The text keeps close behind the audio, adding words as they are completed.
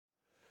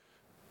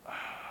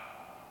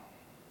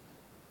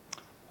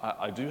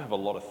I do have a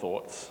lot of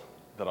thoughts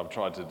that I've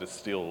tried to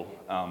distill,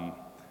 and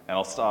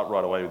I'll start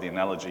right away with the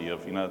analogy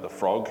of, the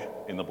frog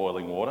in the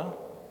boiling water.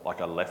 Like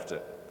I left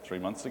it 3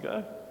 months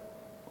ago,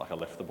 like I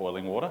left the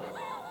boiling water,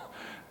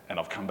 and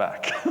I've come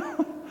back,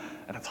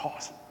 and it's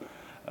hot.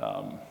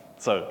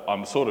 So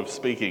I'm sort of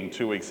speaking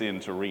 2 weeks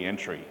into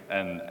re-entry,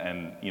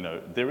 and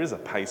there is a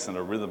pace and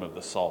a rhythm of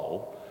the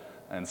soul,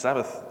 and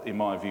Sabbath, in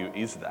my view,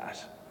 is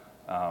that.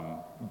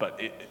 But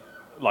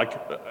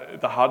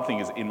the hard thing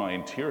is in my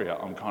interior,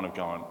 I'm kind of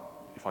going,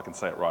 if I can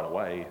say it right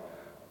away,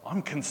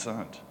 I'm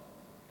concerned.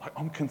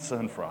 I'm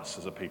concerned for us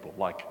as a people,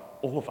 like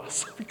all of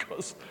us,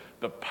 because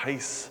the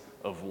pace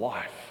of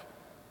life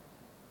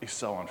is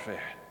so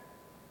unfair.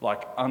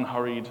 Like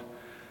unhurried.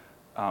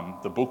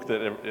 The book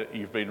that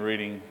you've been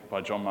reading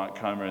by John Mark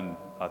Comer and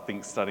I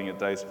think studying at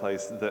Dave's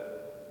Place,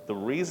 that the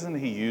reason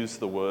he used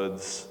the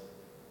words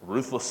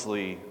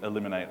ruthlessly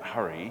eliminate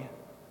hurry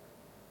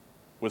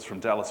was from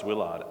Dallas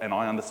Willard, and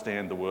I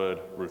understand the word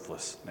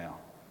ruthless now.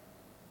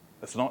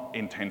 It's not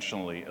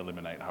intentionally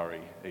eliminate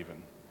hurry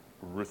even,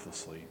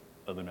 ruthlessly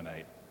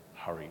eliminate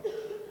hurry.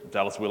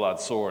 Dallas Willard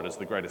saw it as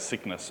the greatest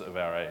sickness of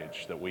our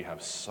age, that we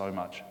have so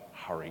much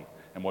hurry,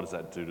 and what does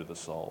that do to the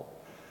soul?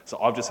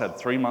 So I've just had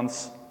 3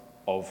 months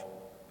of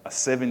a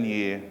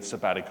 7-year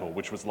sabbatical,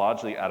 which was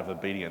largely out of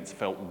obedience.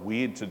 Felt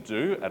weird to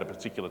do at a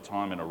particular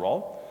time in a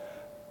role,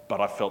 but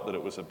I felt that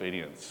it was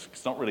obedience.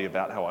 It's not really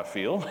about how I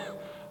feel.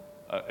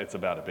 It's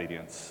about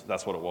obedience.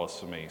 That's what it was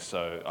for me.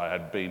 So I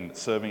had been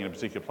serving in a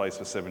particular place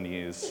for 7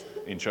 years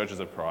in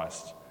Churches of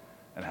Christ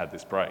and had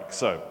this break.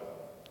 So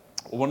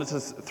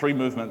three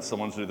movements I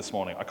wanted to do this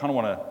morning. I kind of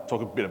want to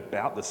talk a bit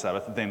about the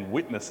Sabbath, then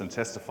witness and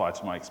testify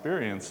to my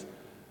experience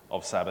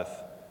of Sabbath,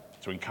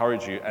 to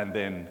encourage you, and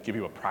then give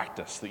you a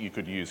practice that you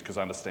could use, because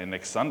I understand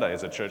next Sunday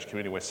as a church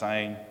community we're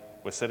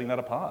setting that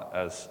apart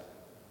as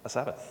a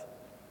Sabbath.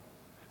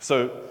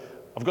 So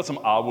I've got some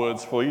R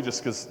words for you,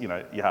 just because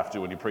you have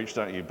to when you preach,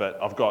 don't you? But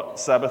I've got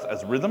Sabbath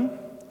as rhythm,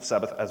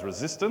 Sabbath as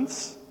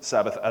resistance,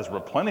 Sabbath as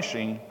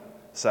replenishing,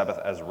 Sabbath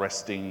as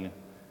resting,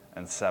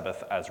 and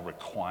Sabbath as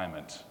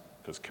requirement,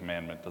 because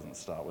commandment doesn't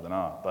start with an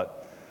R.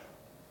 But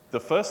the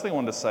first thing I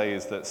wanted to say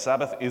is that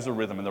Sabbath is a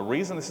rhythm, and the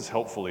reason this is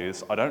helpful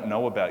is, I don't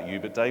know about you,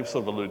 but Dave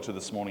sort of alluded to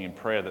this morning in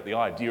prayer that the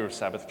idea of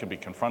Sabbath can be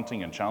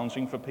confronting and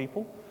challenging for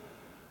people,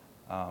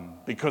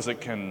 because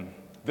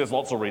there's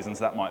lots of reasons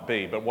that might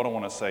be, but what I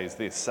want to say is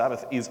this: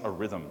 Sabbath is a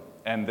rhythm,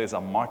 and there's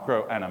a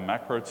micro and a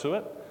macro to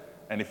it,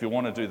 and if you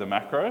want to do the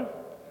macro,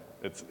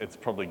 it's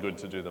probably good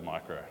to do the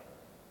micro.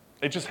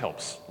 It just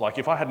helps. Like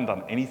if I hadn't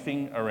done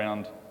anything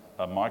around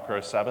a micro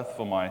Sabbath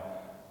for my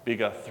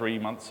bigger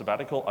 3-month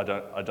sabbatical,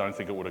 I don't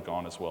think it would have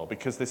gone as well,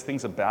 because there's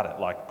things about it,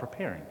 like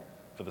preparing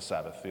for the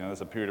Sabbath.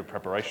 There's a period of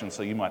preparation,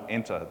 so you might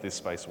enter this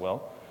space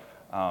well.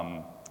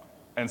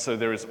 And so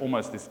there is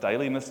almost this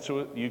dailiness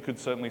to it, you could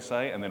certainly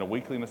say, and then a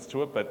weekliness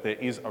to it, but there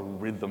is a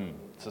rhythm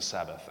to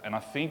Sabbath. And I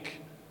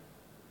think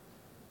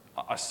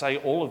I say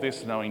all of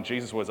this knowing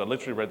Jesus' words. I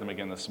literally read them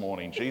again this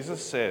morning.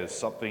 Jesus says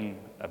something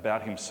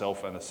about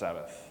himself and the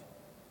Sabbath.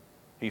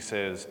 He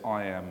says,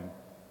 I am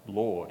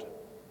Lord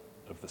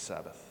of the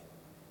Sabbath.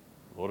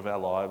 Lord of our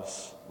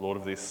lives, Lord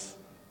of this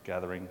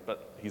gathering,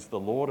 but he's the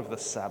Lord of the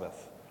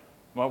Sabbath.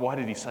 Why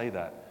did he say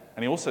that?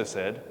 And he also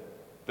said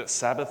that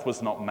Sabbath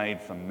was not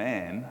made for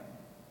man,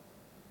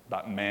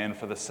 but man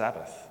for the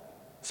Sabbath.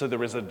 So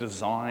there is a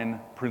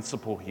design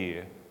principle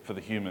here for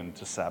the human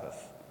to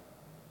Sabbath.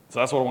 So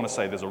that's what I want to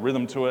say. There's a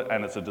rhythm to it,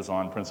 and it's a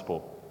design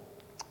principle.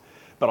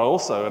 But I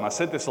also, and I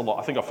said this a lot,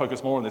 I think I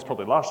focused more on this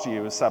probably last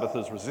year, was Sabbath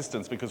as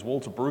resistance, because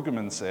Walter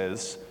Brueggemann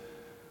says,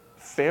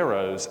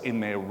 pharaohs in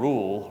their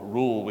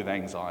rule with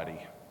anxiety.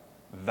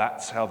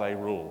 That's how they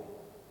rule.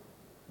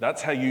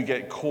 That's how you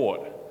get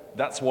caught.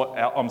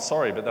 I'm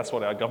sorry, but that's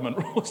what our government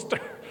rulers do.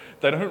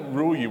 They don't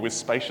rule you with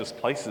spacious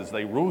places.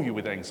 They rule you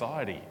with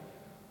anxiety.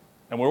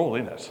 And we're all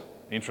in it.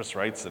 Interest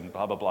rates and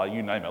blah, blah, blah,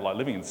 you name it. Like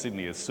living in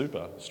Sydney is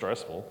super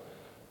stressful.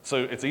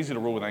 So it's easy to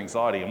rule with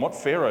anxiety. And what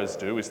pharaohs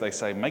do is they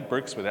say, make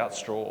bricks without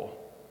straw.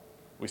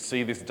 We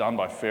see this done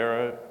by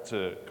Pharaoh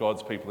to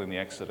God's people in the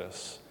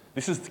Exodus.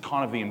 This is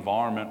kind of the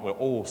environment we're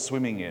all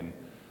swimming in.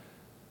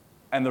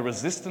 And the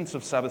resistance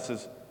of Sabbath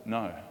says,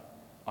 no,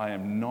 I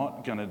am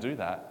not going to do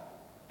that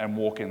and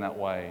walk in that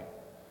way.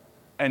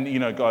 And,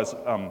 guys,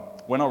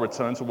 when I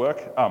return to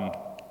work,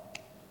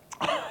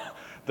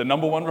 the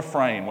number one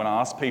refrain when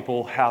I ask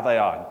people how they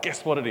are,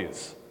 guess what it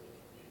is?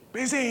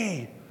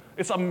 Busy.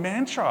 It's a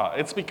mantra.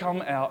 It's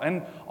become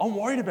and I'm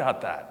worried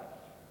about that,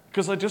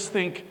 because I just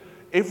think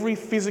every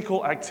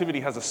physical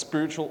activity has a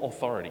spiritual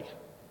authority.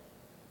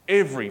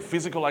 Every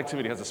physical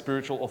activity has a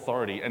spiritual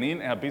authority. And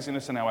in our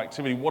busyness and our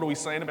activity, what are we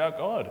saying about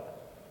God?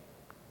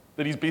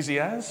 That he's busy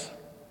as?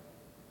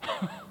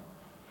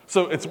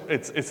 So it's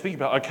thinking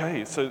about,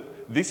 okay, so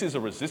this is a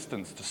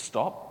resistance to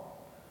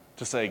stop,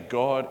 to say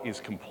God is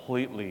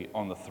completely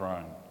on the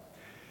throne.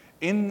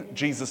 In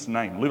Jesus'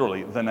 name,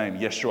 literally the name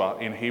Yeshua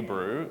in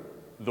Hebrew,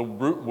 the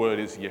root word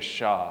is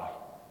yeshar,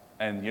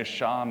 and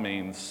yeshar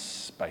means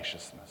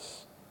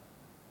spaciousness.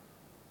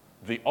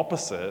 The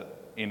opposite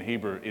in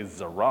Hebrew is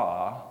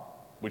zarah,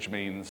 which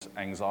means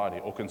anxiety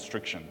or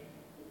constriction.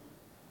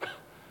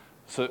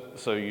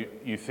 So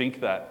you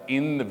think that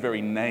in the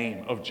very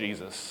name of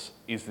Jesus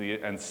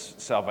and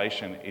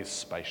salvation is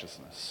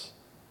spaciousness.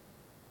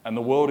 And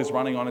the world is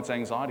running on its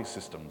anxiety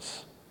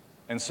systems.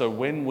 And so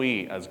when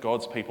we, as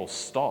God's people,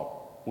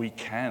 stop,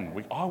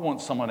 I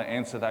want someone to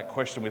answer that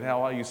question with,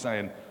 how are you?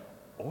 Saying,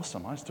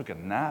 awesome, I just took a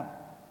nap.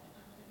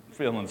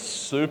 Feeling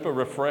super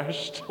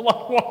refreshed.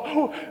 Like,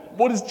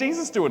 what does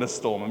Jesus do in a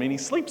storm? I mean, he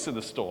sleeps in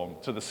the storm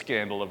to the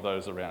scandal of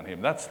those around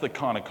him. That's the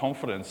kind of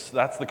confidence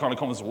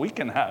we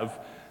can have,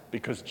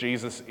 because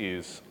Jesus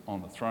is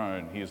on the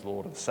throne. He is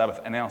Lord of the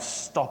Sabbath. And our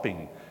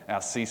stopping,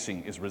 our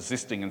ceasing, is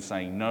resisting and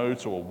saying no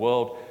to a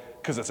world,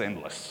 because it's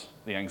endless.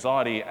 The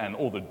anxiety and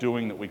all the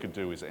doing that we could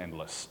do is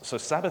endless. So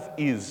Sabbath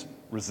is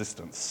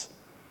resistance.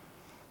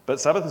 But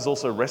Sabbath is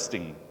also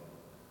resting.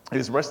 It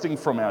is resting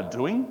from our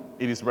doing.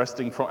 It is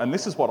resting from, and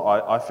this is what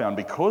I found,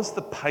 because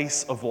the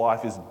pace of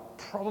life is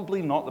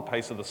probably not the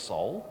pace of the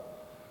soul.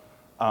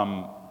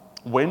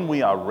 When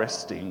we are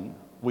resting,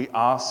 we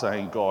are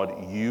saying,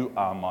 God, you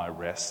are my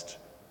rest,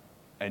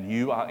 and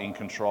you are in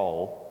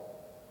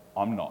control.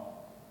 I'm not.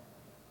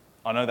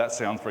 I know that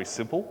sounds very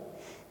simple,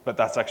 but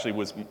that's actually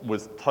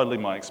was totally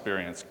my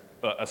experience,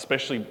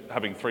 especially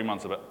having 3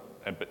 months of it.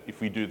 But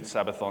if we do the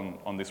Sabbath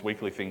on this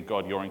weekly thing,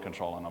 God, you're in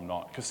control and I'm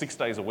not. Because 6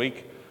 days a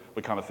week,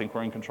 we kind of think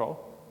we're in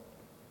control.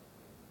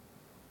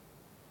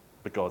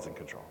 But God's in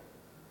control.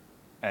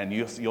 And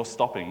your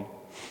stopping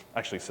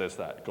actually says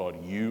that.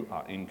 God, you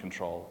are in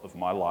control of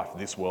my life,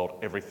 this world,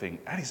 everything.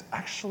 That is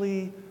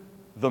actually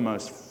the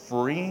most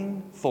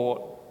freeing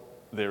thought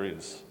there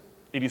is.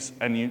 It is,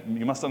 and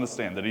you must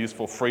understand that it is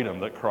for freedom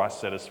that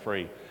Christ set us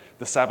free.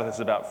 The Sabbath is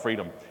about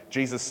freedom.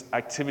 Jesus'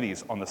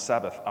 activities on the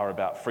Sabbath are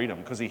about freedom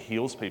because he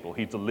heals people.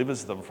 He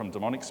delivers them from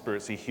demonic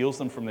spirits. He heals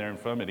them from their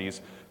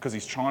infirmities because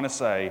he's trying to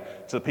say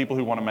to the people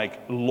who want to make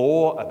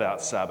law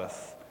about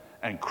Sabbath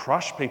and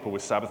crush people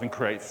with Sabbath and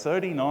create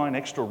 39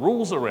 extra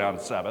rules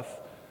around Sabbath,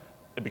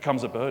 it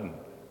becomes a burden,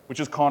 which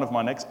is kind of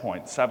my next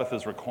point. Sabbath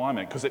is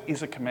requirement because it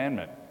is a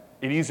commandment.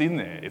 It is in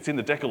there. It's in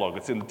the Decalogue.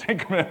 It's in the Ten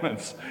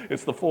Commandments.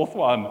 It's the fourth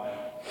one.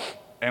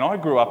 And I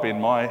grew up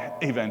in my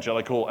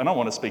evangelical, and I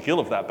want to speak ill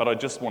of that, but I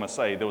just want to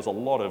say there was a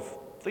lot of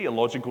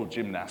theological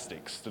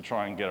gymnastics to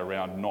try and get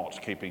around not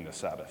keeping the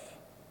Sabbath.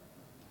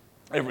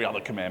 Every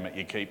other commandment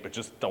you keep, but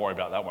just don't worry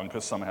about that one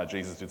because somehow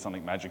Jesus did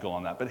something magical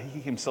on that. But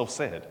he himself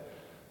said,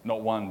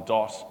 not one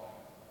dot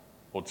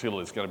or tittle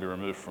is going to be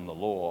removed from the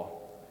law.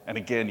 And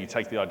again, you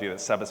take the idea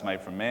that Sabbath's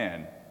made for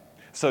man.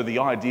 So the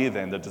idea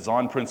then, the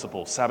design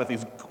principle, Sabbath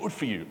is good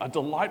for you, a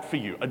delight for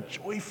you, a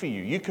joy for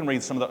you. You can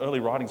read some of the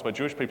early writings by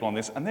Jewish people on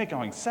this, and they're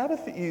going,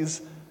 Sabbath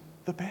is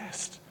the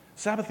best.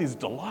 Sabbath is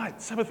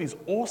delight. Sabbath is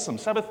awesome.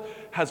 Sabbath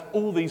has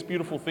all these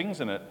beautiful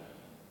things in it.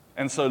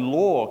 And so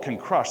law can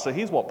crush. So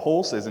here's what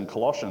Paul says in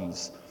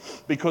Colossians.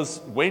 Because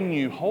when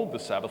you hold the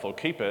Sabbath or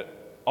keep it,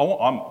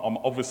 I'm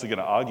obviously going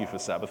to argue for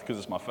Sabbath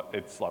because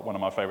it's like one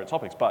of my favorite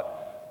topics,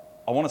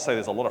 but I want to say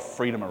there's a lot of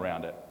freedom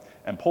around it.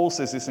 And Paul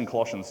says this in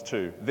Colossians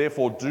 2,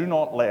 therefore do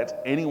not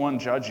let anyone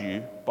judge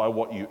you by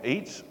what you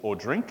eat or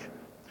drink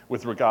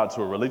with regard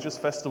to a religious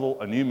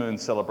festival, a new moon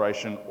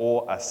celebration,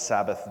 or a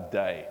Sabbath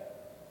day.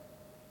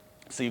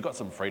 So you've got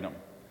some freedom.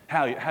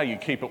 How you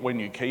keep it when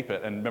you keep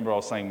it. And remember I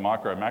was saying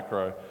micro,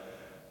 macro.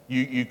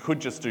 You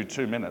could just do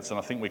 2 minutes, and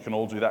I think we can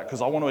all do that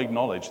because I want to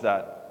acknowledge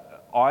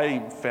that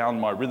I found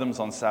my rhythms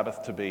on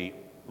Sabbath to be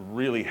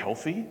really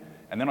healthy.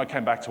 And then I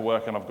came back to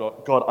work and I've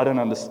got, God, I don't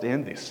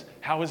understand this.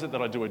 How is it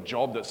that I do a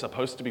job that's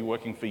supposed to be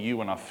working for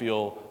you and I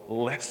feel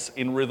less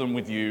in rhythm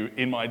with you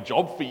in my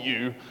job for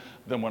you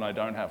than when I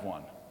don't have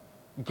one?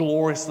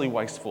 Gloriously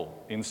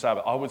wasteful in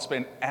Sabbath. I would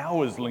spend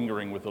hours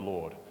lingering with the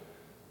Lord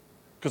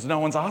because no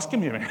one's asking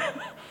me.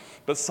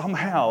 But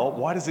somehow,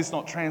 why does this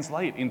not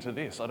translate into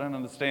this? I don't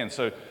understand.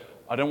 So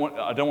I don't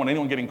want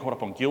anyone getting caught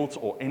up on guilt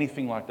or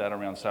anything like that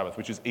around Sabbath,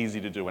 which is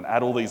easy to do and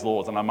add all these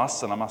laws and I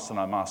must and I must and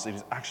I must. It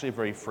is actually a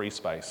very free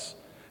space.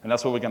 And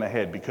that's where we're going to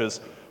head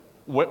because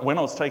when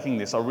I was taking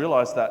this, I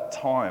realized that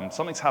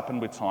something's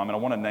happened with time, and I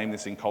want to name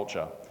this in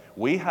culture.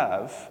 We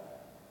have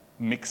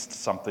mixed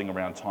something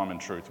around time and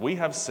truth. We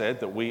have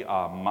said that we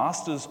are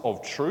masters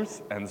of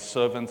truth and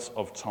servants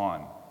of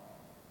time.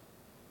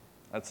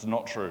 That's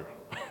not true.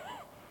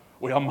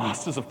 We are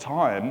masters of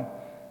time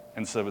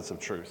and servants of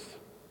truth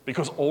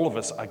because all of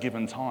us are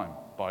given time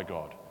by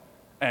God.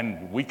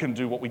 And we can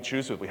do what we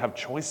choose with. We have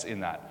choice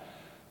in that.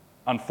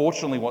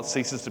 Unfortunately, what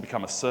ceases to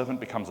become a servant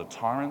becomes a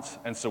tyrant,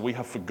 and so we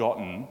have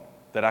forgotten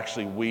that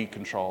actually we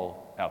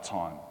control our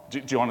time.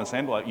 Do you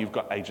understand? Like you've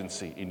got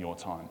agency in your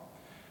time,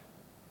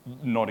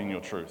 not in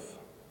your truth.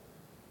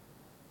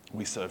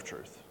 We serve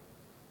truth.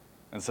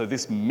 And so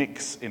this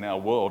mix in our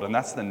world, and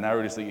that's the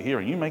narratives that you're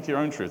hearing. You make your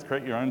own truth,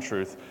 create your own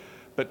truth.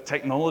 But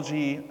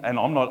technology, and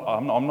I'm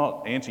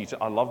not anti,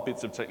 I love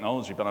bits of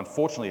technology, but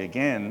unfortunately,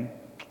 again,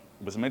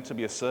 it was meant to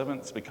be a servant,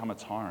 it's become a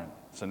tyrant.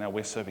 So now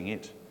we're serving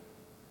it.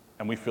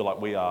 And we feel like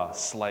we are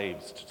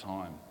slaves to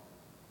time.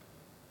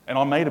 And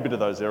I made a bit of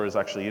those errors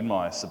actually in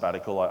my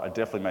sabbatical. I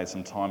definitely made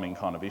some timing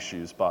kind of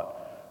issues,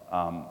 but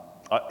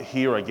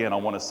Here again, I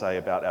want to say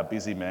about our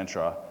busy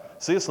mantra.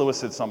 C.S. Lewis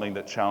said something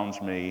that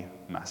challenged me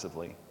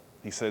massively.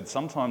 He said,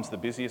 sometimes the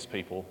busiest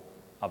people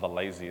are the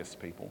laziest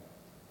people.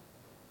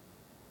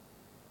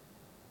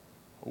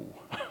 Ooh,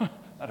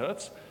 that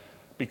hurts.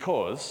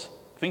 Because,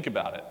 think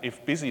about it,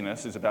 if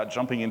busyness is about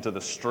jumping into the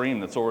stream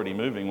that's already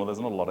moving, well, there's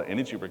not a lot of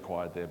energy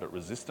required there, but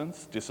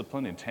resistance,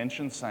 discipline,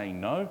 intention,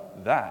 saying no,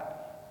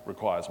 that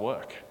requires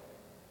work.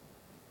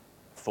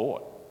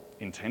 Thought,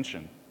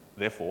 intention.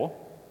 Therefore,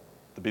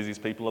 the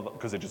busiest people are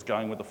because they're just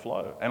going with the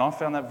flow. And I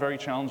found that very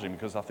challenging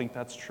because I think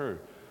that's true.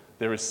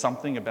 There is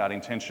something about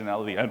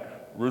intentionality and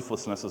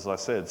ruthlessness, as I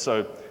said.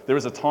 So there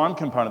is a time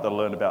component that I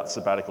learned about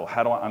sabbatical.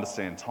 How do I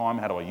understand time?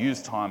 How do I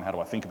use time? How do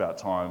I think about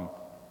time?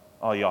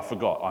 Oh yeah, I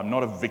forgot. I'm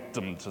not a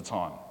victim to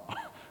time.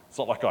 It's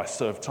not like I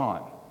serve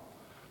time.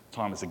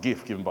 Time is a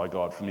gift given by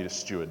God for me to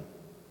steward.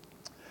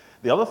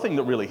 The other thing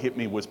that really hit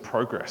me was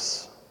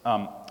progress.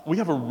 We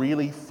have a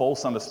really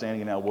false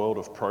understanding in our world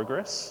of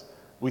progress.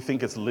 We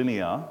think it's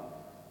linear,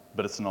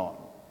 but it's not.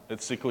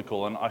 It's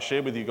cyclical. And I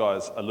shared with you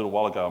guys a little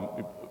while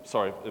ago,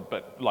 sorry,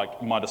 but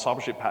like my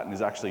discipleship pattern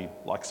is actually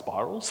like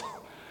spirals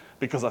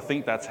because I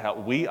think that's how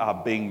we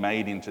are being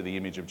made into the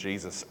image of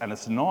Jesus. And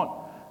it's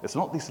not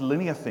this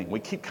linear thing. We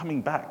keep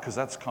coming back because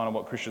that's kind of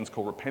what Christians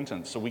call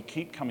repentance. So we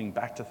keep coming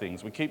back to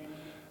things.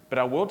 But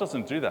our world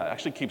doesn't do that. It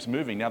actually keeps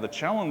moving. Now the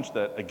challenge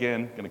that,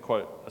 again, going to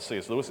quote a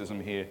C.S.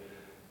 Lewisism here,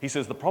 he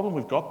says the problem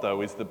we've got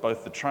though is that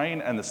both the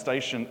train and the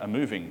station are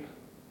moving.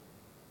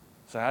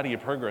 So how do you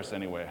progress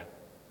anywhere?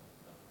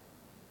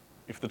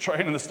 If the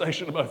train and the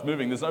station are both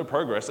moving, there's no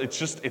progress.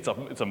 It's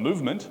a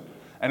movement.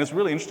 And it's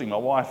really interesting. My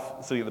wife,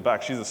 sitting at the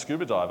back, she's a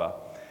scuba diver.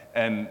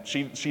 And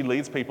she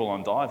leads people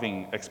on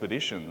diving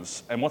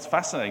expeditions. And what's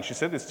fascinating, she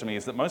said this to me,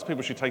 is that most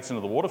people she takes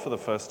into the water for the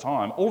first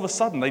time, all of a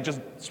sudden they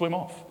just swim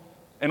off.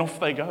 And off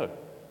they go.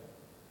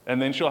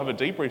 And then she'll have a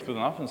debrief with them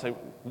and say,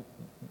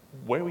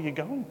 where were you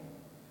going? And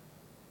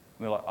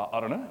they're like, I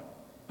don't know.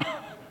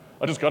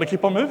 I just got to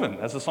keep on moving,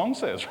 as the song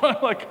says,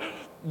 right? Like,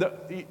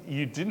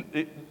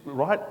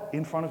 right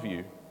in front of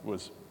you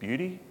was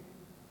beauty.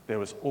 There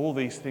was all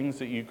these things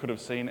that you could have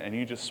seen and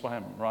you just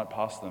swam right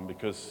past them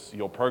because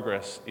your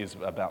progress is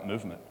about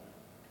movement.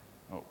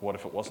 What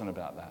if it wasn't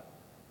about that?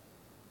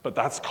 But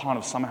that's kind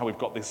of somehow we've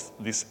got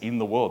this in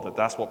the world,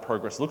 that's what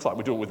progress looks like.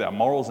 We do it with our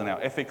morals and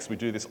our ethics. We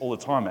do this all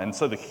the time. And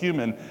so the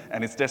human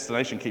and its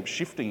destination keeps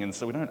shifting. And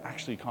so we don't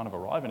actually kind of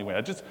arrive anywhere.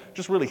 It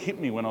just really hit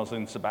me when I was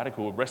in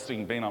sabbatical,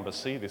 resting, being able to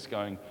see this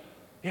going,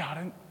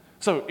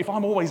 So if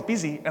I'm always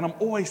busy and I'm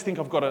always think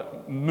I've got to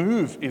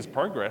move is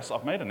progress,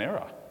 I've made an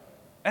error.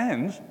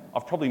 And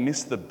I've probably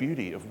missed the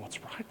beauty of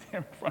what's right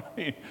there in front of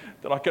me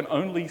that I can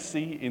only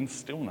see in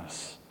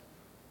stillness.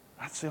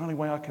 That's the only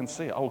way I can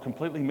see it. I will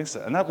completely miss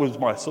it. And that was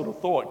my sort of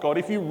thought. God,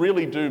 if you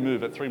really do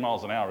move at 3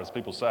 miles an hour, as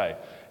people say,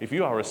 if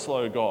you are a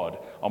slow God,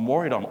 I'm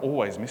worried I'm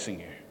always missing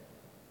you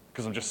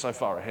because I'm just so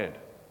far ahead.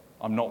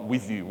 I'm not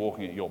with you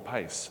walking at your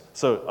pace.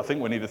 So I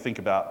think we need to think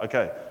about,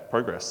 okay,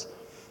 progress.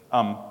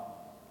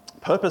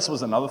 Purpose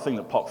was another thing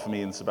that popped for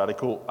me in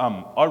sabbatical.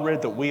 I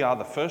read that we are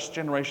the first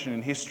generation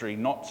in history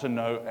not to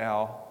know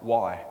our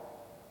why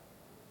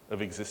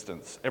of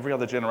existence. Every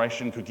other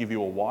generation could give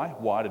you a why.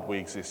 Why did we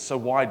exist? So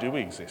why do we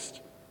exist?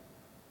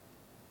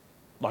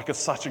 Like, it's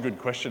such a good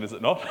question, is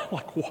it not?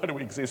 Like, why do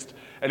we exist?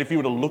 And if you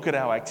were to look at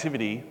our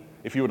activity,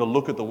 if you were to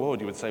look at the world,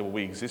 you would say, well,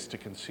 we exist to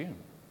consume.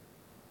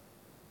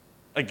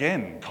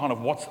 Again, kind of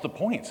what's the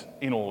point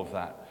in all of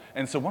that?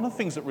 And so one of the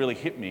things that really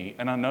hit me,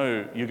 and I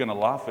know you're going to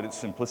laugh at its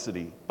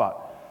simplicity,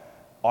 but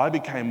I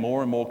became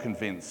more and more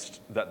convinced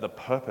that the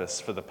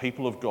purpose for the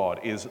people of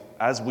God is,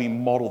 as we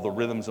model the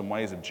rhythms and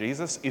ways of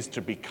Jesus, is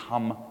to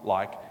become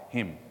like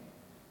him.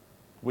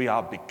 We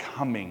are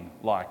becoming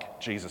like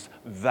Jesus.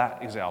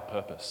 That is our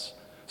purpose.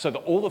 So that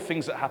all the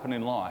things that happen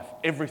in life,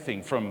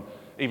 everything from,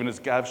 even as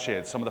Gav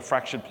shared, some of the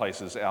fractured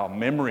places, our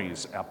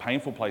memories, our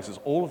painful places,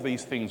 all of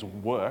these things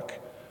work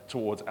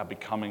towards our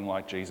becoming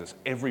like Jesus,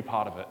 every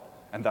part of it.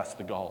 And that's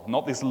the goal.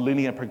 Not this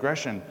linear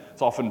progression.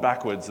 It's often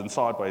backwards and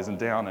sideways and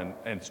down and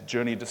it's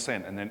journey of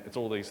descent and then it's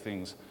all these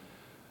things.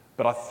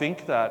 But I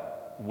think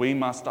that we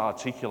must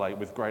articulate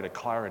with greater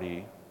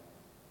clarity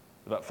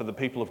that for the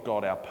people of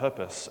God, our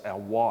purpose, our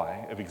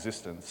why of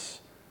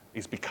existence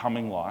is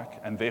becoming like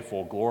and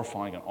therefore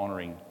glorifying and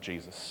honouring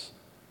Jesus.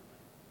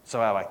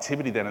 So our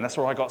activity then, and that's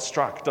where I got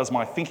struck, does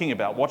my thinking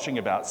about, watching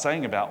about,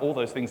 saying about, all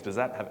those things, does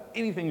that have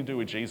anything to do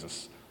with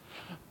Jesus?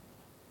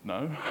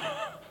 No,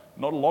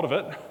 not a lot of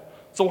it.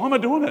 So why am I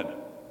doing it?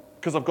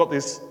 Because I've got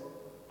this,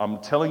 I'm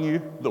telling you,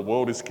 the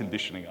world is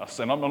conditioning us.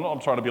 And I'm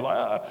not trying to be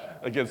like,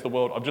 against the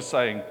world. I'm just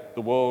saying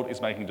the world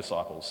is making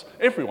disciples.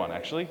 Everyone,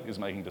 actually, is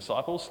making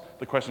disciples.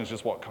 The question is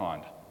just what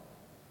kind.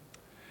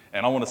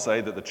 And I want to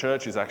say that the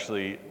church is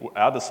actually,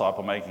 our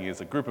disciple making is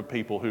a group of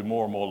people who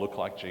more and more look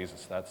like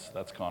Jesus.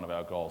 That's kind of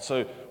our goal.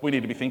 So we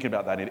need to be thinking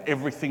about that in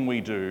everything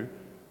we do.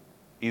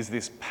 Is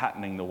this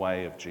patterning the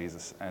way of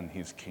Jesus and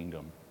his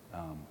kingdom?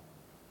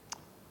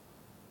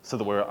 So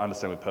that we're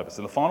understanding with purpose.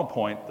 And the final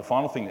point, the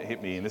final thing that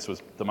hit me, and this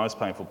was the most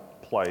painful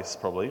place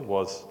probably,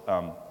 was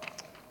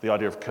the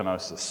idea of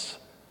kenosis.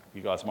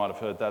 You guys might have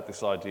heard that,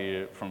 this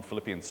idea from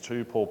Philippians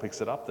 2, Paul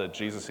picks it up, that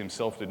Jesus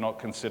himself did not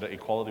consider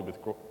equality with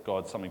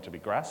God something to be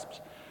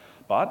grasped,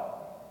 but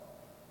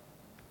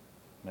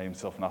made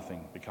himself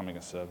nothing, becoming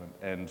a servant.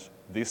 And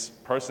this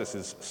process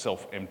is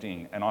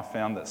self-emptying. And I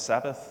found that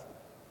Sabbath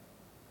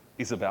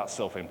is about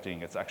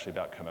self-emptying. It's actually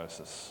about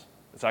kenosis.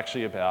 It's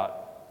actually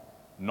about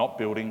not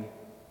building,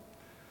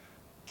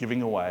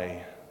 giving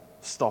away,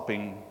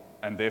 stopping,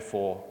 and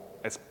therefore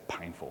it's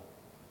painful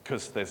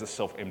because there's a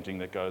self-emptying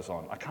that goes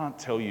on. I can't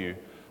tell you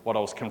what I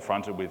was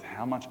confronted with,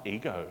 how much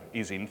ego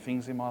is in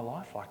things in my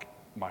life, like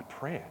my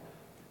prayer.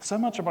 So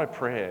much of my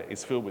prayer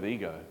is filled with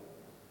ego.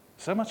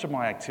 So much of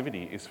my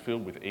activity is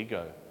filled with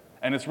ego.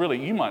 And it's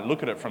really, you might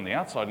look at it from the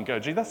outside and go,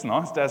 gee, that's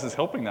nice, Daz is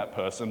helping that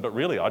person, but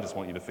really I just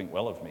want you to think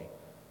well of me.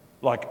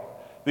 Like,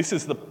 this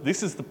is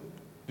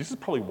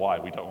probably why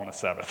we don't want a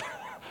Sabbath.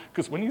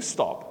 Because when you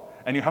stop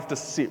and you have to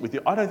sit with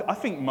I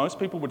think most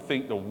people would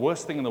think the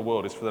worst thing in the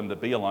world is for them to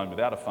be alone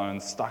without a phone,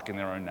 stuck in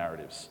their own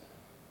narratives.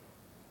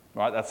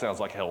 Right? That sounds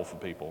like hell for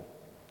people.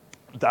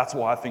 That's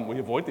why I think we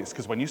avoid this,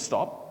 because when you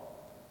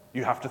stop,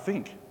 you have to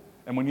think.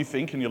 And when you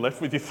think and you're left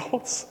with your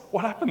thoughts,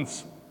 what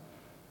happens?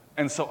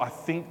 And so I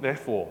think,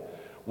 therefore,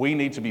 we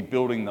need to be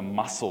building the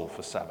muscle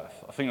for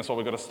Sabbath. I think that's why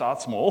we've got to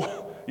start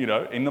small,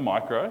 in the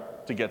micro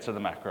to get to the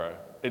macro.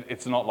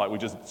 It's not like we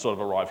just sort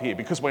of arrive here,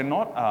 because we're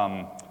not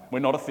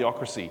a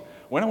theocracy.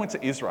 When I went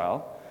to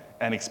Israel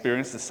and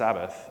experienced the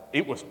Sabbath,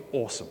 it was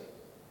awesome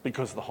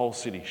because the whole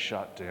city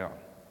shut down.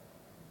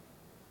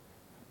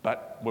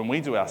 But when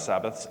we do our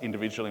Sabbaths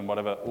individually and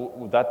whatever,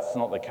 that's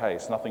not the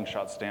case. Nothing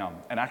shuts down.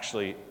 And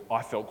actually,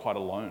 I felt quite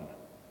alone.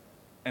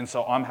 And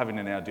so I'm having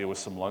to now deal with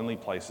some lonely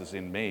places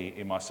in me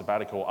in my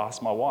sabbatical.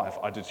 Ask my wife.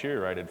 I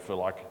deteriorated for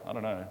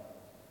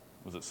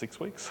was it 6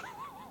 weeks?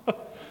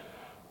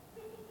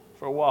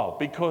 For a while,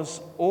 because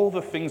all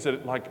the things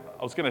that,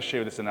 I was going to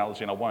share this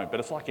analogy and I won't, but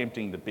it's like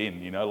emptying the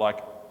bin,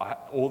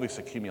 all this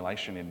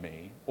accumulation in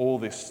me, all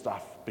this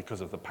stuff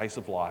because of the pace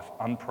of life,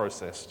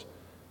 unprocessed,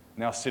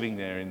 now sitting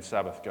there in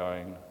Sabbath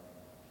going,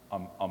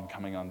 I'm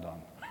coming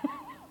undone.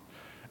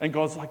 And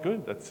God's like,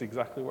 good, that's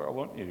exactly where I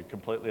want you,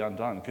 completely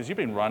undone. Because you've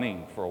been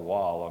running for a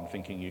while on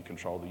thinking you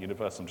control the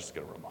universe. I'm just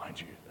going to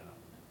remind you that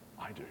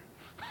I do.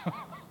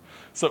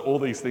 So all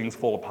these things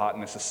fall apart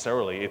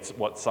necessarily. It's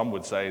what some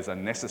would say is a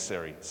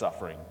necessary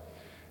suffering.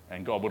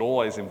 And God would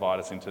always invite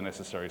us into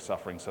necessary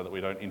suffering so that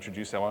we don't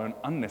introduce our own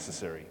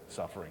unnecessary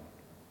suffering.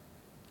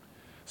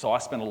 So I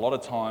spent a lot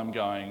of time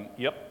going,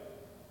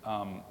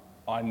 how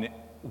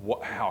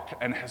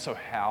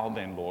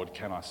then, Lord,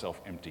 can I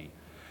self-empty?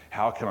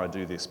 How can I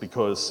do this?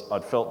 Because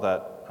I'd felt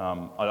that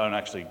I don't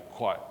actually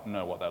quite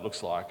know what that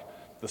looks like.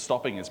 The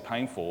stopping is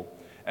painful.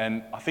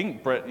 And I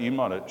think, Brett, you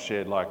might have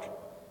shared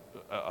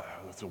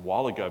it's a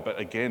while ago, but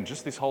again,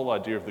 just this whole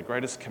idea of the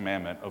greatest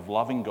commandment of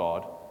loving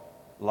God,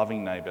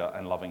 loving neighbour,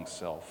 and loving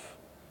self.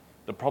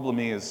 The problem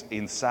is,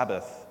 in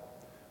Sabbath,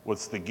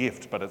 it's the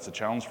gift, but it's a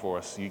challenge for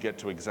us. You get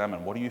to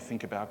examine, what do you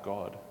think about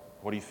God?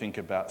 What do you think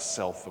about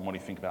self? And what do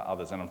you think about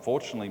others? And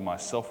unfortunately, my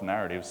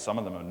self-narratives, some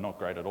of them are not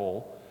great at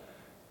all,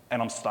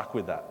 and I'm stuck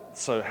with that.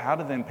 So how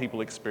do then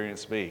people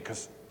experience me?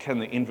 Because can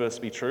the inverse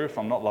be true? If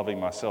I'm not loving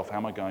myself, how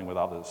am I going with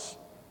others?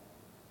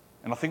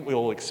 And I think we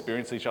all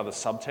experience each other's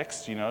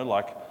subtext,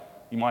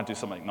 you might do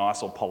something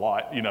nice or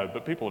polite,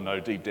 but people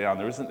know deep down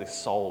there isn't this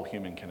soul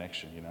human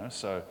connection,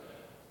 So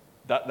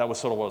that was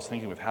sort of what I was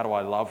thinking with, how do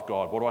I love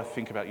God? What do I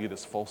think about you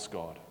that's false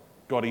God?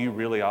 God, are you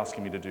really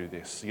asking me to do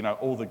this?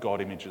 All the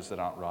God images that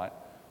aren't right,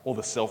 all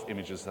the self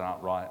images that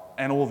aren't right,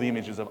 and all the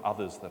images of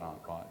others that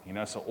aren't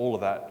right, So all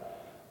of that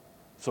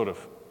sort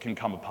of can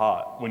come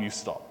apart when you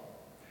stop.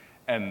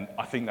 And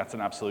I think that's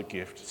an absolute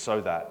gift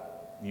so that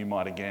you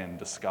might again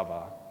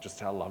discover just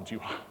how loved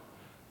you are,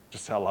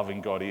 just how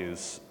loving God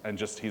is, and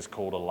just his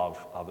call to love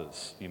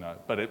others,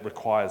 But it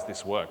requires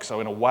this work.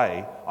 So in a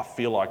way, I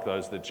feel like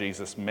those that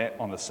Jesus met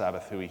on the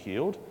Sabbath who he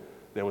healed,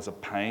 there was a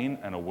pain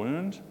and a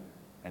wound,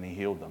 and he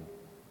healed them.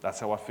 That's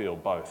how I feel,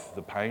 both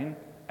the pain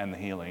and the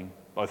healing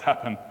both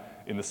happen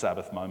in the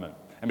Sabbath moment.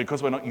 And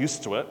because we're not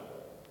used to it,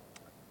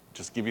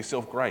 just give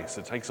yourself grace.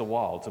 It takes a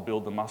while to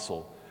build the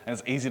muscle. And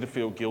it's easy to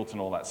feel guilt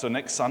and all that. So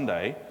next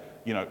Sunday,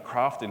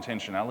 craft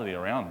intentionality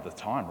around the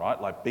time,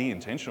 right? Be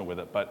intentional with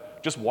it,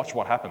 but just watch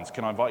what happens.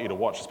 Can I invite you to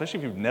watch, especially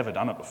if you've never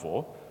done it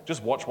before,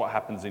 just watch what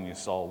happens in your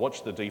soul.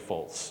 Watch the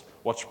defaults.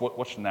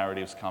 Watch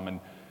narratives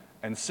come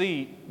and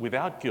see,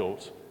 without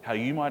guilt, how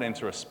you might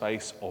enter a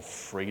space of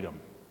freedom.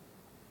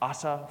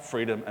 Utter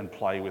freedom and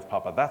play with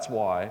Papa. That's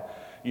why,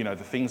 the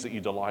things that you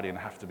delight in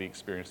have to be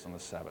experienced on the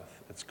Sabbath.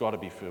 It's got to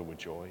be filled with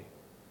joy.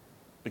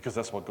 Because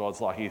that's what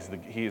God's like.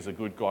 He is a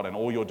good God, and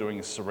all you're doing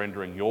is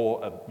surrendering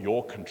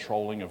your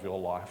controlling of your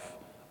life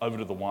over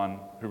to the one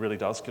who really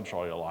does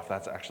control your life.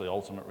 That's actually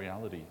ultimate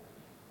reality.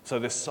 So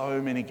there's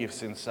so many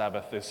gifts in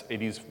Sabbath.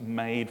 It is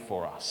made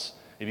for us.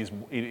 It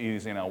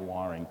is in our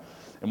wiring.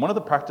 And one of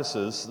the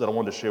practices that I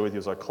wanted to share with you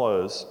as I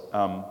close,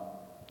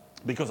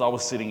 because I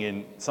was sitting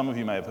in, some of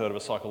you may have heard of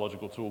a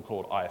psychological tool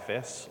called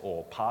IFS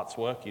or parts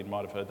work. You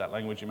might have heard that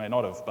language, you may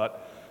not have,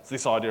 but it's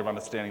this idea of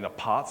understanding the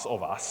parts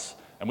of us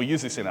And we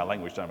use this in our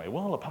language, don't we?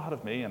 Well, a part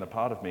of me and a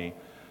part of me.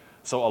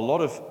 So a lot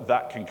of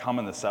that can come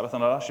in the Sabbath,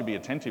 and I'd ask you to be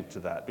attentive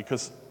to that,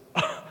 because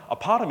a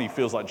part of me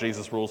feels like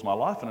Jesus rules my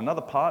life, and another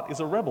part is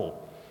a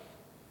rebel.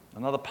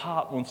 Another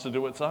part wants to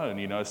do its own,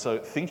 you know. So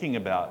thinking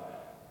about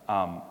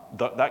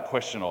that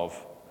question of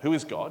who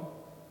is God,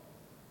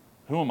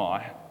 who am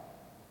I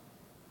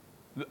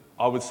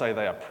would say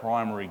they are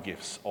primary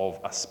gifts of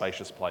a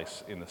spacious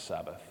place in the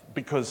Sabbath,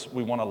 because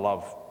we want to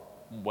love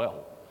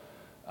well,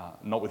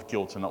 not with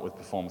guilt and not with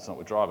performance, not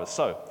with drivers.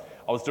 So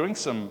I was doing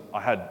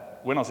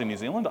when I was in New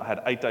Zealand, I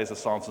had 8 days of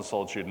silence and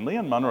solitude, and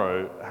Leon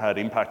Munro had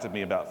impacted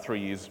me about 5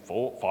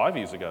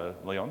 years ago,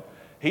 Leon.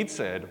 He'd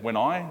said, when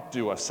I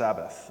do a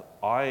Sabbath,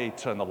 I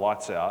turn the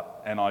lights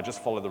out and I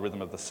just follow the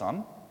rhythm of the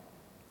sun.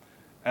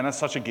 And it's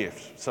such a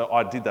gift. So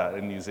I did that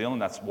in New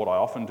Zealand. That's what I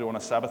often do on a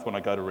Sabbath. When I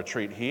go to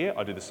retreat here,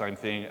 I do the same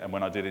thing. And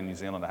when I did in New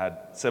Zealand, I had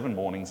 7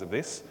 mornings of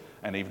this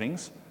and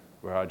evenings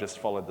where I just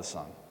followed the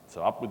sun.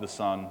 So up with the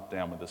sun,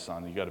 down with the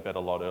sun. You go to bed a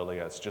lot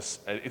earlier.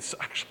 It's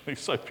actually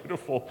so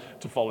beautiful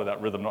to follow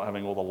that rhythm, not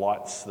having all the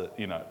lights that,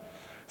 you know.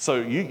 So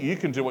you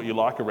can do what you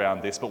like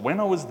around this. But when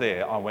I was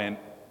there,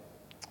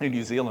 in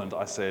New Zealand,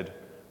 I said,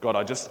 God,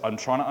 I'm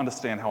trying to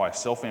understand how I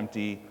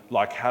self-empty,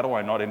 like how do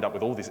I not end up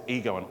with all this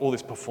ego and all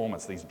this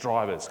performance, these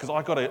drivers? Because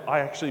I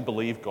actually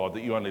believe, God,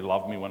 that you only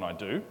love me when I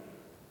do,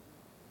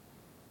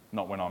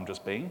 not when I'm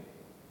just being.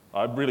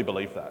 I really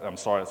believe that. I'm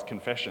sorry, it's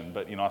confession,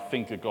 but I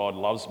think that God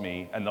loves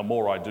me, and the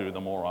more I do,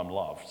 the more I'm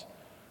loved.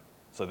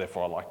 So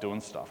therefore I like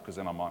doing stuff, because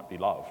then I might be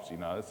loved.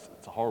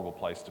 It's a horrible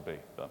place to be,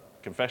 but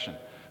confession.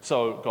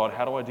 So God,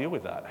 how do I deal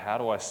with that? How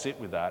do I sit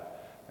with that?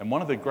 And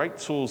one of the great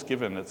tools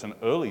given, it's an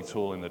early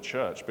tool in the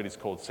church, but it's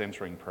called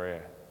centering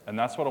prayer. And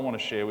that's what I want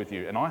to share with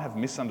you. And I have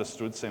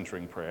misunderstood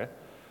centering prayer,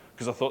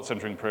 because I thought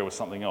centering prayer was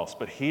something else.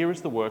 But here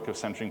is the work of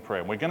centering prayer.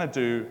 And we're going to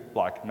do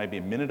maybe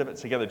a minute of it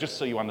together, just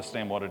so you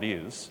understand what it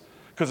is,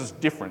 because it's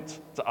different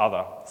to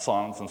other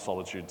silence and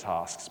solitude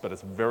tasks, but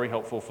it's very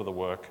helpful for the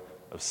work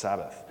of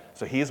Sabbath.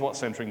 So here's what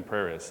centering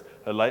prayer is.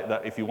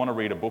 If you want to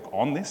read a book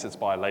on this, it's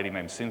by a lady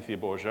named Cynthia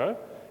Bourgeau.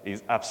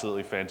 It's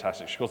absolutely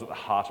fantastic. She calls it the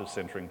heart of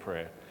centering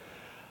prayer.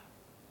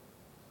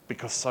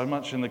 Because so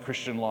much in the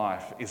Christian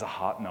life is a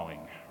heart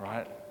knowing,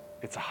 right?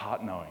 It's a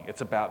heart knowing.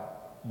 It's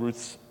about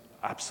Ruth's,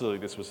 absolutely,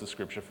 this was the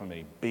scripture for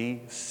me.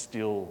 Be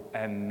still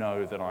and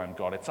know that I am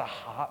God. It's a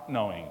heart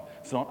knowing.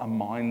 It's not a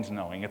mind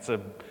knowing. It's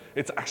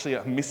actually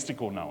a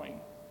mystical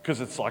knowing,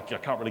 because it's like I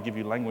can't really give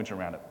you language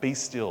around it. Be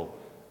still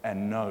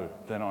and know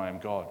that I am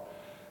God.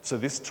 So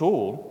this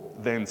tool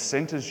then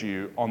centers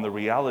you on the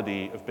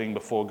reality of being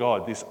before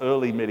God. This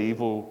early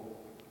medieval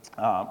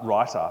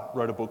writer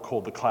wrote a book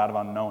called The Cloud of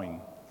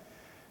Unknowing.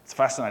 It's a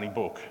fascinating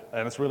book,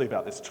 and it's really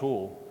about this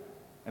tool.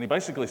 And he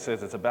basically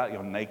says it's about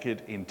your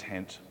naked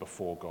intent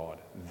before God.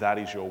 That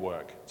is your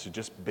work, to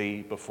just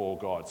be before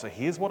God. So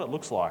here's what it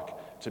looks like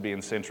to be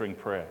in centering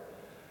prayer.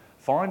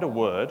 Find a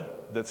word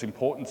that's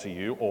important to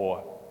you,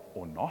 or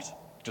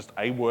not, just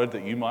a word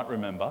that you might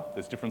remember.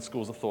 There's different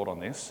schools of thought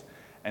on this.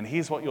 And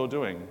here's what you're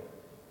doing.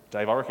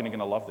 Dave, I reckon you're going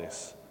to love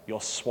this.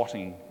 You're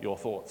swatting your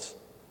thoughts.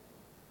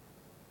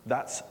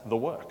 That's the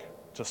work,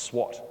 to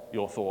swat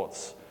your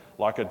thoughts.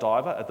 Like a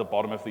diver at the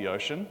bottom of the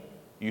ocean,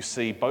 you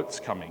see boats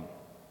coming.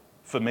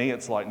 For me,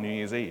 it's like New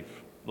Year's Eve.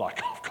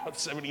 Like I've got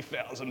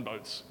 70,000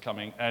 boats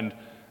coming, and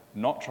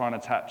not trying to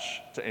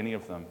attach to any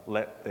of them.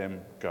 Let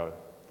them go.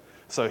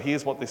 So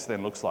here's what this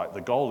then looks like.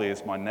 The goal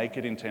is my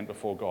naked intent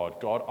before God.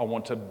 God, I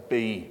want to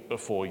be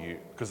before you.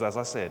 Because as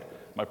I said,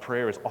 my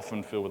prayer is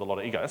often filled with a lot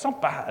of ego. It's not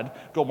bad.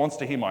 God wants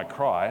to hear my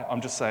cry.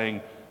 I'm just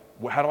saying,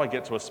 how do I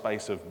get to a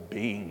space of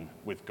being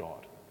with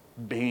God?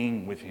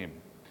 Being with him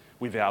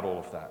without all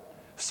of that.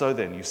 So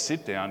then you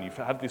sit down, you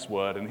have this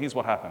word, and here's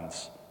what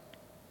happens.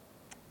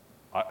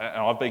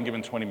 I've been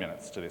given 20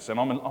 minutes to this, and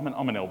I'm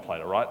an L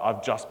plater, right?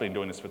 I've just been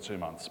doing this for 2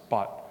 months,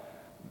 but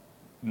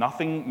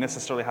nothing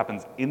necessarily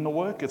happens in the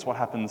work. It's what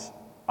happens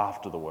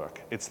after the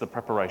work. It's the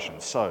preparation.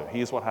 So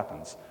here's what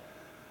happens.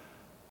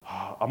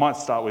 I might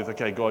start with,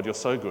 okay, God, you're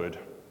so good.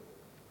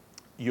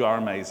 You are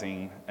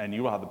amazing, and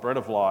you are the bread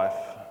of life.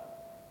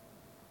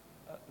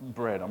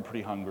 Bread, I'm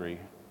pretty hungry.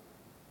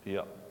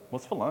 Yep.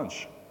 What's for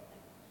lunch?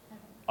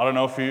 I don't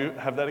know if you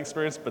have that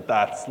experience, but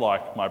that's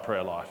like my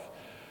prayer life.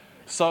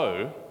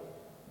 So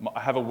I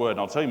have a word, and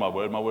I'll tell you my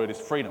word. My word is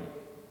freedom.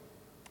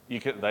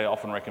 They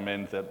often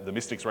recommend, the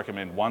mystics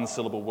recommend one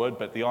syllable word,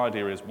 but the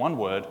idea is one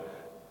word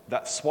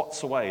that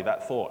swats away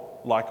that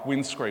thought, like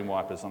windscreen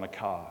wipers on a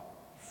car.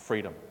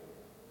 Freedom.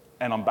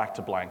 And I'm back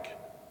to blank.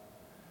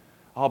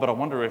 Oh, but I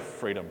wonder if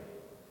freedom.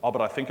 Oh,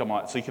 but I think I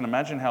might. So you can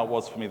imagine how it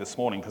was for me this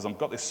morning, because I've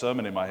got this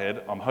sermon in my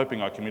head. I'm hoping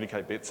I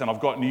communicate bits, and I've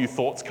got new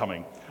thoughts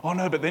coming. Oh,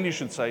 no, but then you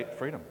should say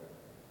freedom.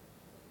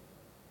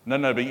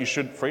 No, but you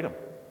should freedom.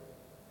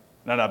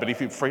 No, but if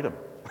you freedom.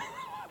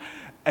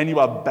 And you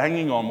are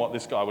banging on what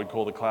this guy would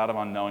call the cloud of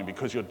unknowing,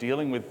 because you're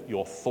dealing with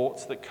your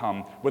thoughts that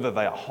come, whether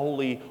they are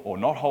holy or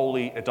not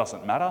holy, it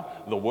doesn't matter.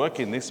 The work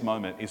in this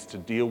moment is to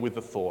deal with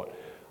the thought.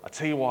 I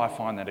tell you why I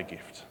find that a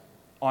gift.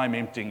 I'm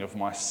emptying of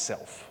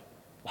myself.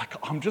 Like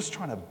I'm just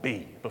trying to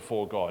be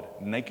before God,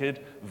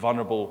 naked,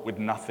 vulnerable, with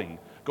nothing.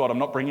 God, I'm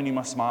not bringing you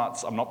my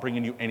smarts. I'm not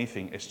bringing you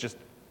anything. It's just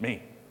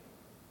me.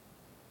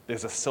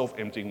 There's a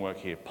self-emptying work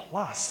here.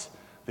 Plus,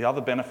 the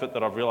other benefit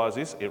that I've realized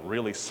is it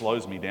really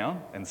slows me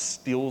down and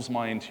stills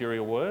my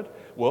interior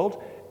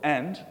world.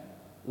 And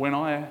when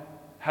I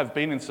have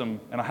been in some,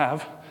 and I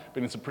have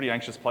been in some pretty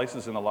anxious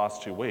places in the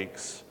last 2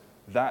 weeks,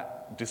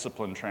 that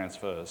discipline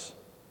transfers.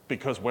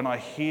 Because when I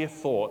hear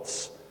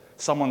thoughts,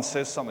 someone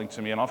says something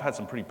to me, and I've had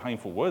some pretty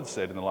painful words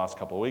said in the last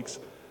couple of weeks,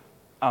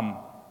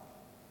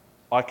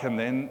 I can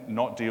then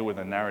not deal with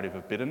a narrative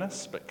of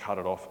bitterness, but cut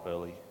it off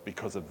early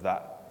because of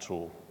that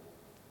tool.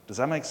 Does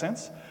that make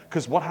sense?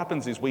 Because what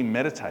happens is we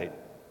meditate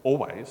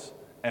always,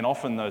 and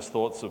often those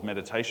thoughts of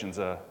meditations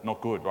are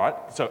not good, right?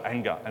 So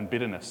anger and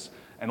bitterness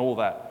and all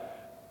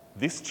that.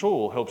 This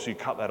tool helps you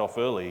cut that off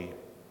early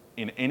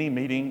in any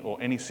meeting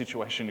or any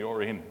situation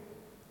you're in.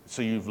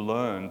 So you've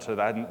learned to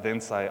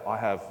then say, I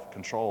have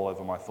control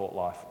over my thought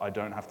life. I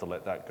don't have to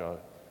let that go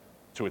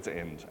to its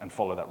end and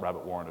follow that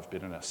rabbit warren of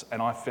bitterness.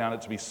 And I found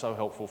it to be so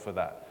helpful for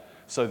that.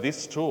 So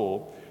this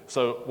tool,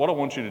 so what I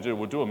want you to do,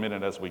 we'll do a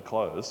minute as we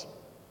close,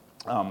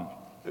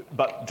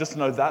 but just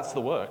know that's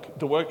the work.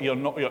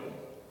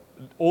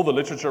 All the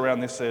literature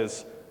around this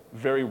says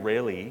very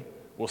rarely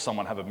will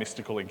someone have a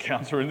mystical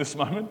encounter in this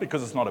moment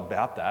because it's not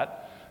about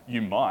that.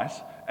 You might.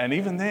 And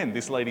even then,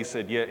 this lady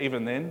said, yeah,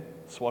 even then,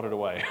 swat it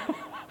away.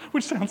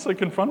 Which sounds so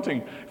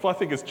confronting. If I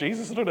think it's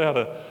Jesus, I don't know how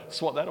to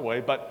swat that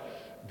away. But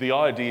the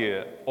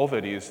idea of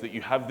it is that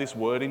you have this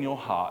word in your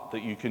heart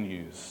that you can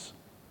use.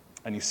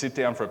 And you sit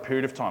down for a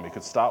period of time. You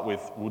could start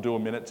with, we'll do a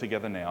minute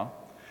together now.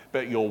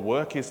 But your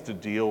work is to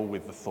deal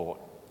with the thought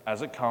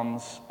as it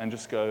comes and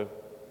just go,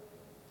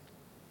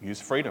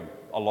 use freedom.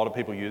 A lot of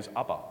people use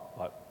Abba,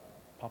 like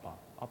Papa,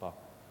 Abba,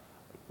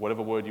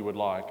 whatever word you would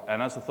like.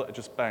 And as the thought,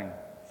 just bang,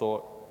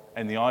 thought.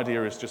 And the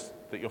idea is just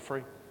that you're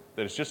free,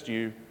 that it's just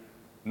you.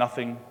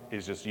 Nothing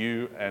is just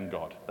you and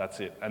God. That's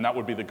it. And that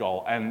would be the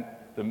goal. And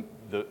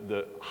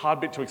the hard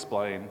bit to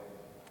explain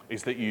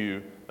is that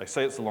they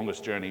say it's the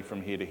longest journey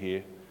from here to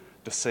here,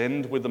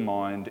 descend with the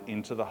mind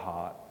into the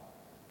heart.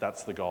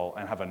 That's the goal,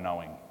 and have a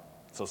knowing.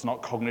 So it's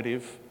not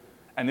cognitive,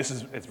 and it's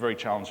very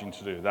challenging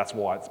to do. That's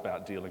why it's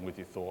about dealing with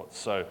your thoughts.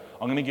 So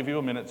I'm going to give you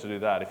a minute to do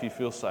that. If you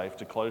feel safe,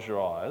 to close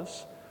your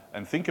eyes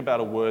and think about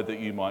a word that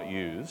you might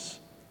use.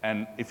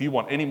 And if you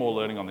want any more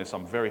learning on this,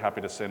 I'm very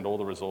happy to send all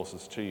the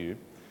resources to you.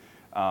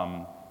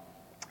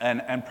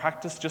 And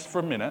practice just for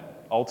a minute.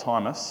 I'll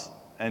time us,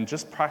 and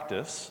just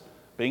practice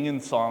being in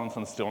silence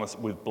and stillness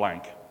with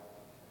blank.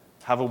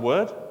 Have a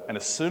word, and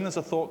as soon as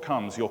a thought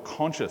comes, you're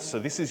conscious. So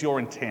this is your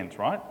intent,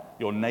 right?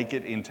 Your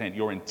naked intent.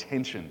 Your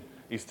intention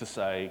is to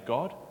say,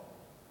 God,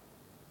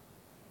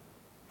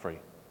 free,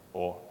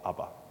 or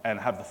Abba, and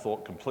have the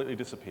thought completely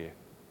disappear.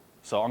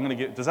 So I'm going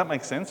to does that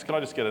make sense? Can I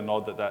just get a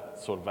nod that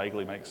sort of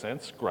vaguely makes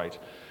sense? Great.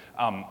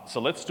 So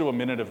let's do a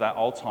minute of that.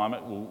 I'll time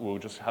it. We'll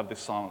just have this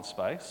silent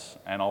space,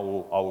 and I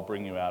will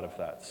bring you out of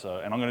that. So,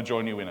 and I'm going to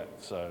join you in it.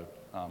 So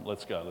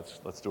let's go.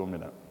 Let's do a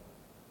minute.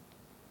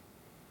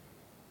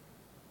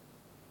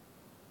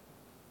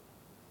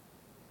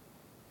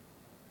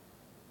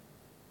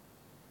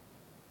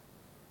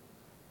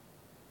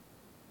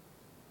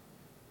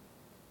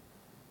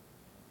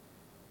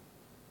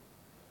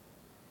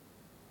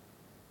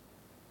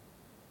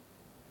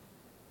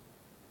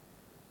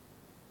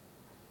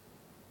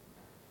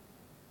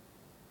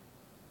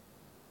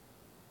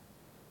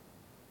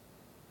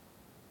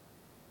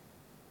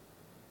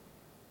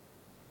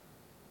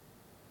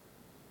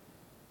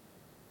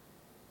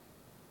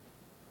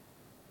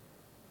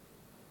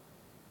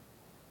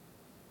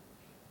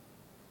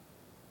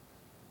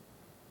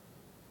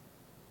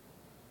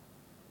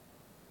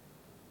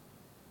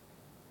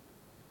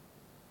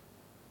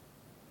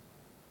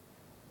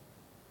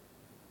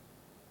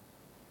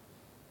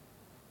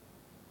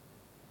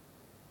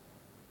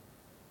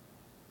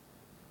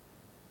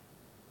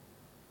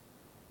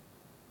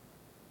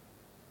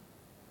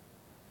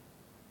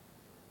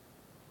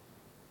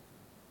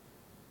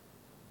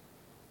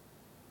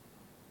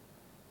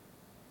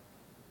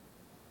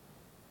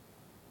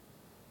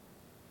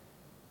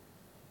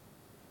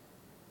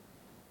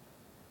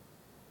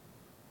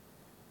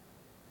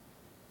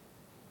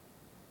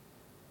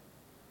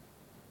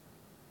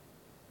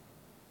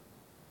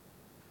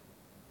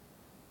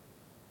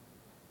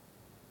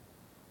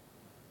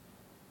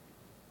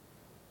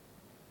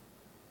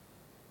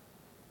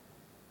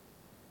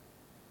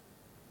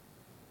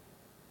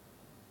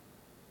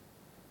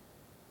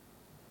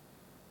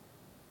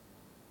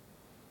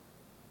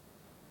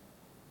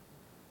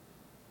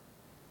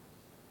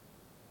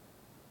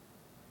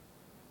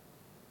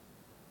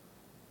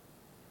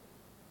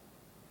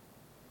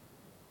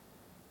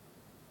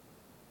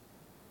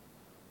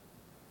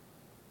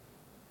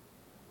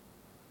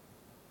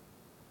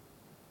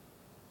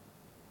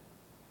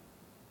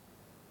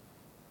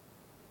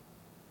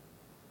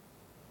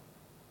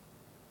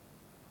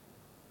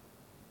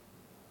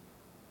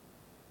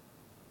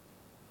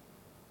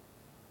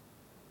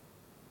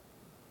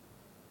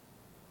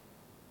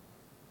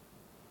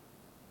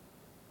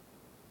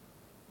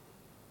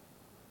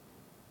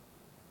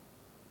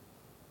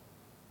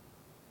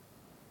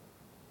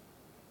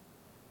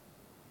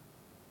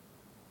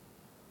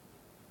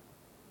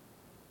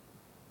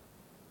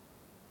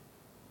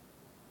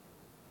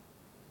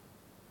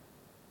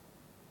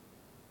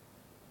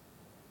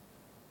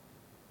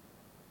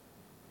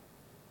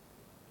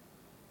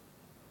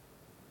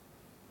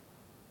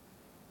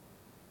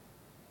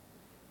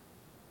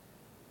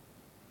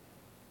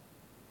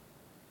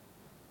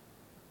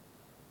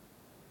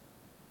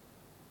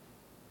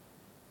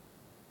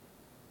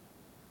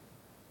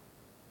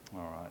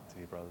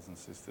 dear brothers and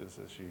sisters,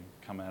 as you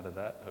come out of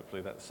that.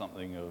 Hopefully that's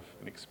something of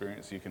an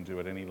experience you can do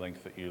at any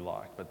length that you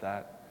like, but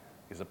that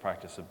is a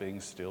practice of being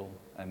still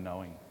and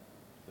knowing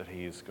that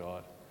he is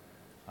God.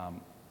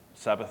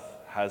 Sabbath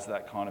has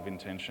that kind of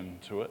intention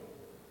to it.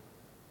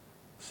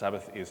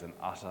 Sabbath is an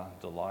utter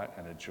delight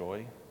and a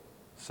joy.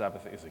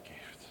 Sabbath is a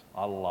gift.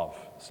 I love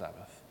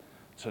Sabbath.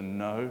 To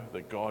know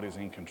that God is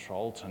in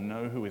control, to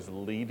know who is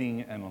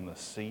leading and on the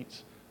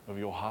seat of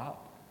your heart.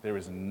 There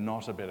is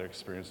not a better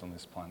experience on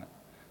this planet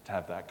to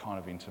have that kind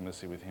of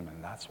intimacy with him,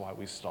 and that's why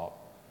we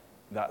stop.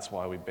 That's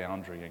why we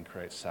boundary and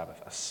create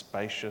Sabbath, a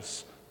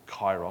spacious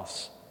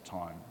kairos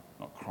time.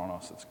 Not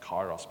chronos, it's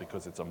kairos,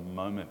 because it's a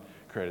moment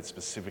created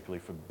specifically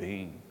for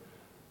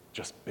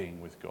just being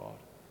with God.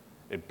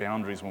 It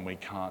boundaries when we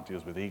can't,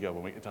 deals with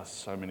ego, it does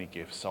so many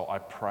gifts. So I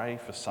pray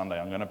for Sunday,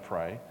 I'm going to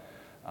pray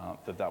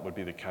that would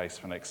be the case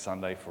for next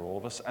Sunday for all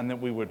of us, and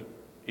that we would,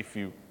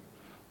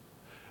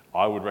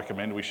 I would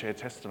recommend we share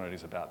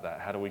testimonies about that.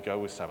 How do we go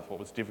with Sabbath? What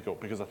was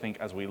difficult? Because I think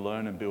as we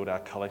learn and build our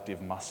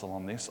collective muscle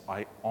on this,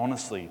 I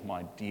honestly,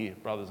 my dear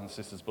brothers and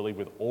sisters, believe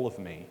with all of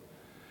me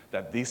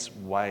that this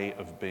way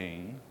of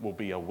being will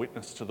be a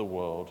witness to the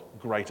world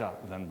greater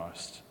than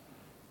most.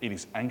 It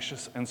is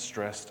anxious and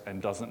stressed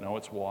and doesn't know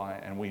its why,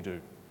 and we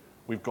do.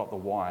 We've got the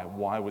why.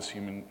 Why was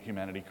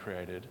humanity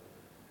created?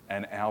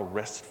 And our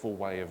restful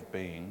way of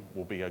being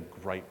will be a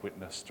great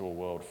witness to a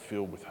world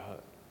filled with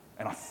hurt.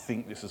 And I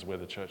think this is where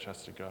the church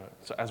has to go.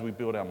 So as we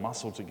build our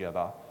muscle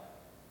together,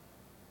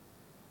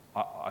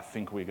 I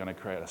think we're going to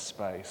create a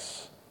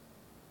space,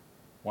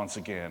 once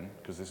again,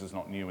 because this is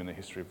not new in the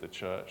history of the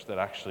church, that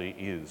actually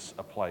is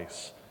a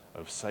place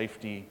of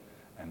safety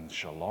and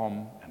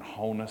shalom and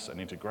wholeness and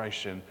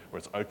integration, where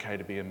it's okay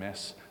to be a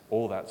mess,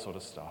 all that sort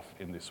of stuff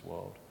in this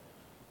world.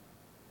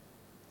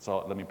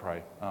 So let me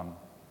pray.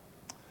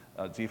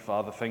 Dear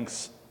Father,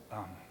 thanks.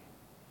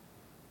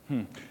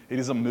 It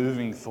is a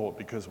moving thought,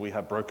 because we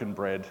have broken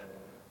bread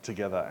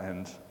together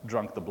and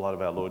drunk the blood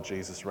of our Lord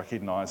Jesus,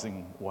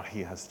 recognizing what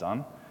he has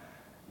done.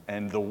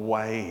 And the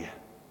way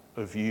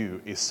of you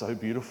is so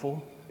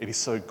beautiful, it is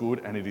so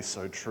good, and it is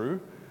so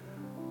true.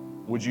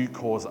 Would you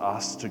cause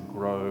us to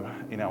grow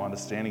in our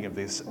understanding of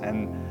this?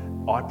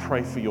 And I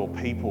pray for your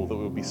people that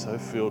we'll be so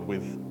filled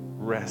with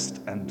rest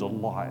and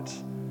delight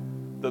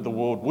that the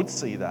world would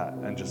see that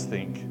and just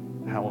think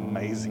how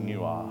amazing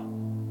you are.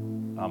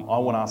 I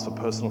want to ask for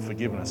personal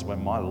forgiveness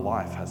when my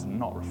life has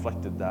not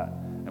reflected that,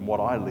 and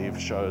what I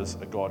live shows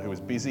a God who is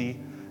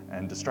busy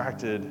and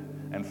distracted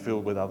and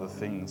filled with other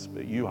things.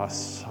 But you are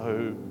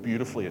so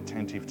beautifully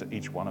attentive to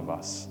each one of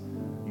us.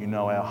 You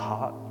know our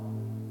heart.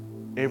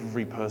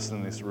 Every person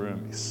in this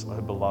room is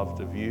so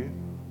beloved of you.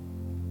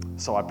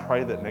 So I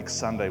pray that next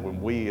Sunday,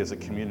 when we as a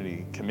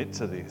community commit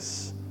to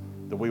this,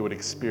 that we would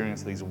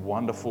experience these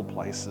wonderful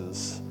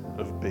places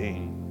of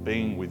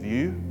being with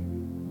you,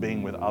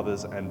 being with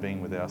others, and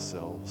being with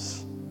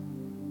ourselves.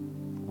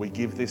 We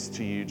give this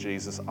to you,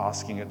 Jesus,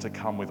 asking it to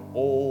come with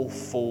all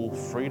full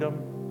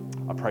freedom.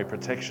 I pray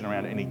protection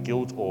around any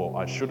guilt or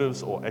I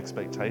should-haves or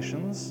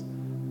expectations.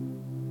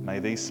 May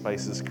these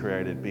spaces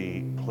created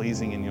be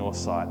pleasing in your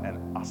sight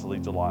and utterly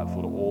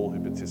delightful to all who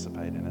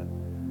participate in it.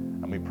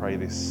 And we pray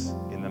this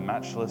in the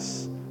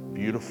matchless,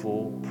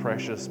 beautiful,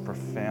 precious,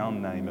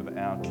 profound name of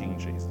our King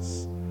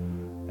Jesus.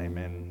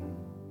 Amen.